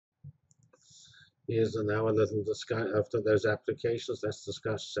Here's now a little discuss after those applications. Let's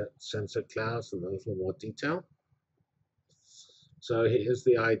discuss sensor clouds in a little more detail. So here's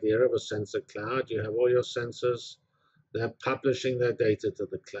the idea of a sensor cloud. You have all your sensors. They're publishing their data to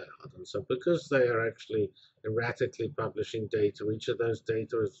the cloud. And so because they are actually erratically publishing data, each of those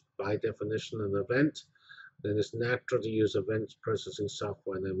data is by definition an event, then it's natural to use event processing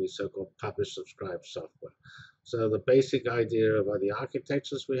software, and then we so-called publish subscribe software. So the basic idea of the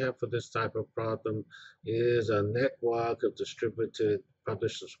architectures we have for this type of problem is a network of distributed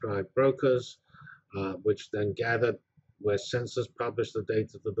publish subscribe brokers, which then gather where sensors publish the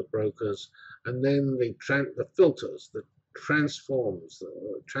data to the brokers, and then the filters, the transforms,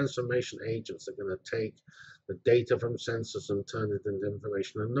 the transformation agents are going to take the data from sensors and turn it into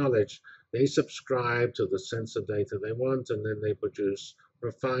information and knowledge. They subscribe to the sensor data they want, and then they produce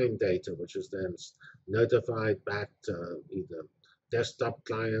refined data, which is then notified back to either desktop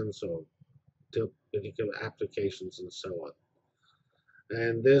clients or to particular applications and so on.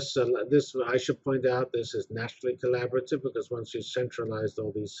 And this I should point out, this is naturally collaborative, because once you've centralized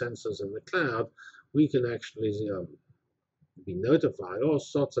all these sensors in the cloud, we can actually be notified all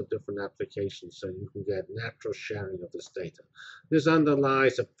sorts of different applications, so you can get natural sharing of this data. This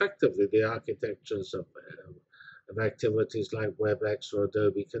underlies effectively the architectures of activities like WebEx or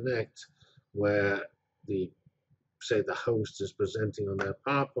Adobe Connect, where say the host is presenting on their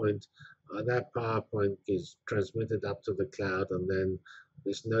PowerPoint, that PowerPoint is transmitted up to the cloud, and then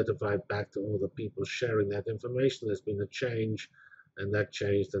it's notified back to all the people sharing that information. There's been a change, and that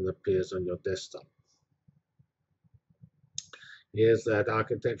change then appears on your desktop. Here's that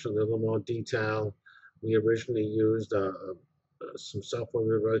architecture in a little more detail. We originally used some software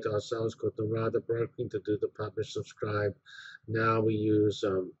we wrote ourselves called Narada Broking to do the publish subscribe. Now we use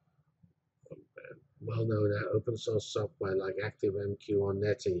well-known open source software like ActiveMQ or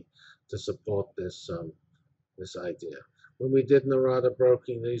Netty to support this idea. When we did Narada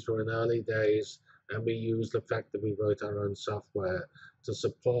Broking, these were in early days, and we used the fact that we wrote our own software to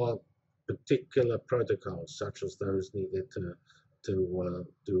support particular protocols, such as those needed to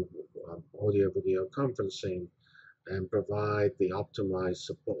do audio-video conferencing and provide the optimized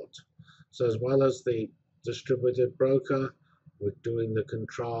support. So as well as the distributed broker with doing the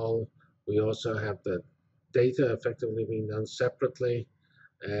control, we also have the data effectively being done separately.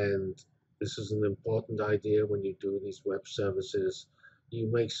 And this is an important idea when you do these web services.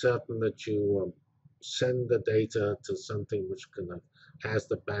 You make certain that you send the data to something which has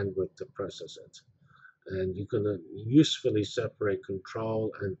the bandwidth to process it. And you can usefully separate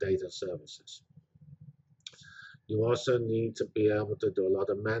control and data services. You also need to be able to do a lot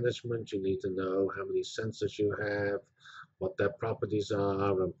of management. You need to know how many sensors you have, what their properties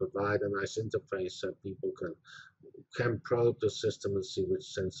are, and provide a nice interface so people can probe the system and see which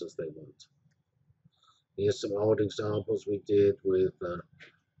sensors they want. Here's some old examples we did with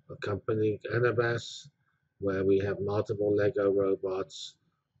a company, Mbps, where we have multiple Lego robots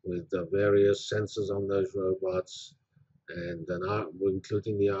with various sensors on those robots, and then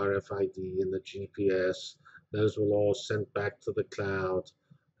including the RFID and the GPS. Those will all sent back to the cloud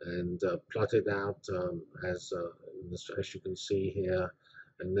and plotted out as you can see here,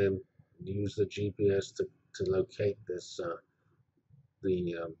 and then use the GPS to locate this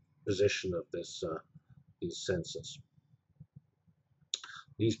the position of these sensors.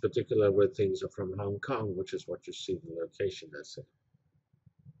 These particular things are from Hong Kong, which is what you see the location as it.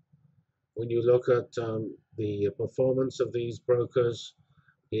 When you look at the performance of these brokers,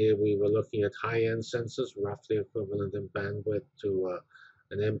 here we were looking at high-end sensors, roughly equivalent in bandwidth to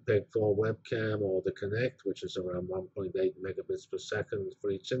an MPEG-4 webcam or the Connect, which is around 1.8 megabits per second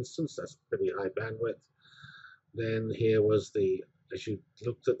for each instance. That's pretty high bandwidth. Then here was as you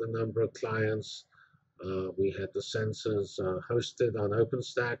looked at the number of clients, we had the sensors hosted on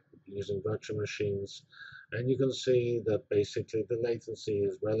OpenStack using virtual machines. And you can see that basically the latency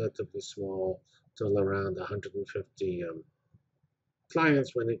is relatively small, till around 150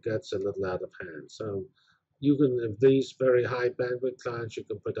 clients when it gets a little out of hand. So you can, if these very high bandwidth clients, you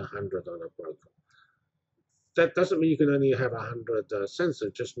can put 100 on a broker. That doesn't mean you can only have 100 sensors.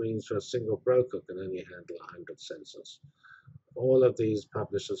 It just means a single broker can only handle 100 sensors. All of these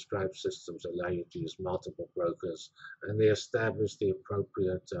publish subscribe systems allow you to use multiple brokers, and they establish the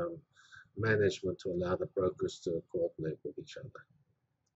appropriate management to allow the brokers to coordinate with each other.